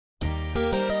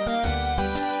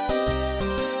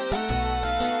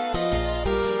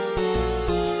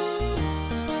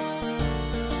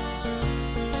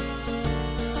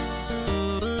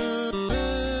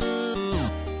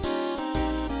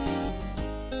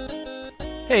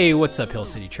Hey, what's up, Hill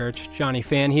City Church? Johnny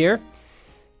Fan here.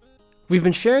 We've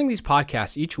been sharing these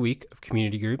podcasts each week of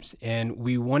community groups, and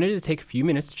we wanted to take a few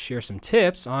minutes to share some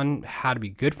tips on how to be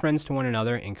good friends to one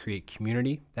another and create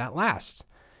community that lasts.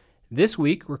 This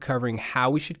week, we're covering how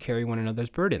we should carry one another's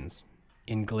burdens.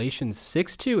 In Galatians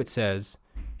 6:2, it says,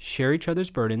 "Share each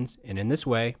other's burdens, and in this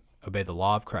way, obey the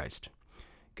law of Christ."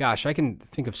 Gosh, I can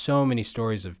think of so many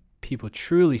stories of people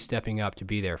truly stepping up to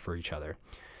be there for each other.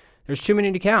 There's too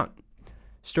many to count.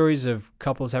 Stories of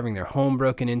couples having their home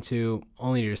broken into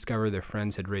only to discover their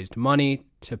friends had raised money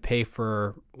to pay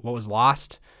for what was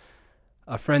lost.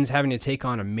 Friends having to take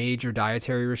on a major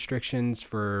dietary restrictions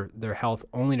for their health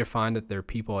only to find that their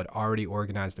people had already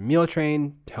organized a meal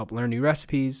train to help learn new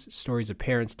recipes. Stories of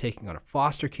parents taking on a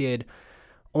foster kid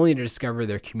only to discover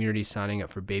their community signing up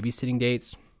for babysitting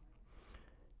dates.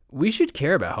 We should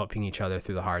care about helping each other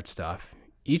through the hard stuff.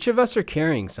 Each of us are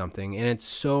carrying something, and it's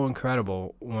so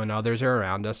incredible when others are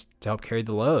around us to help carry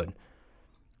the load.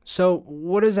 So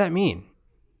what does that mean?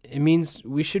 It means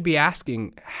we should be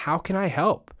asking, how can I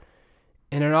help?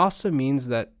 And it also means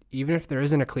that even if there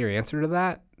isn't a clear answer to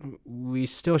that, we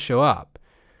still show up.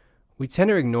 We tend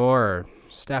to ignore or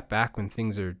step back when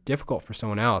things are difficult for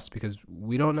someone else because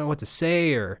we don't know what to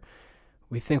say or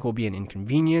we think we'll be an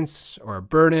inconvenience or a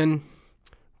burden.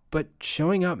 But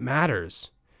showing up matters.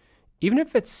 Even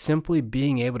if it's simply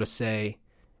being able to say,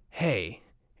 hey,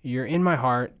 you're in my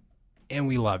heart and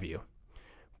we love you.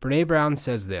 Brené Brown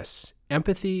says this: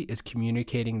 empathy is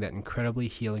communicating that incredibly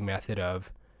healing method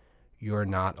of you're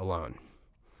not alone.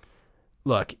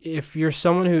 Look, if you're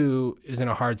someone who is in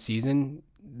a hard season,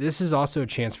 this is also a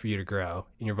chance for you to grow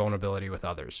in your vulnerability with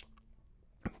others.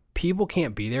 People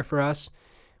can't be there for us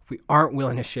if we aren't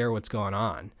willing to share what's going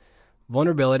on.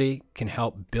 Vulnerability can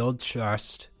help build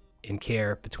trust and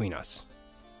care between us.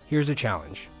 Here's a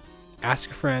challenge.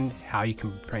 Ask a friend how you can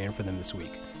be praying for them this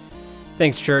week.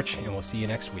 Thanks, church, and we'll see you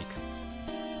next week.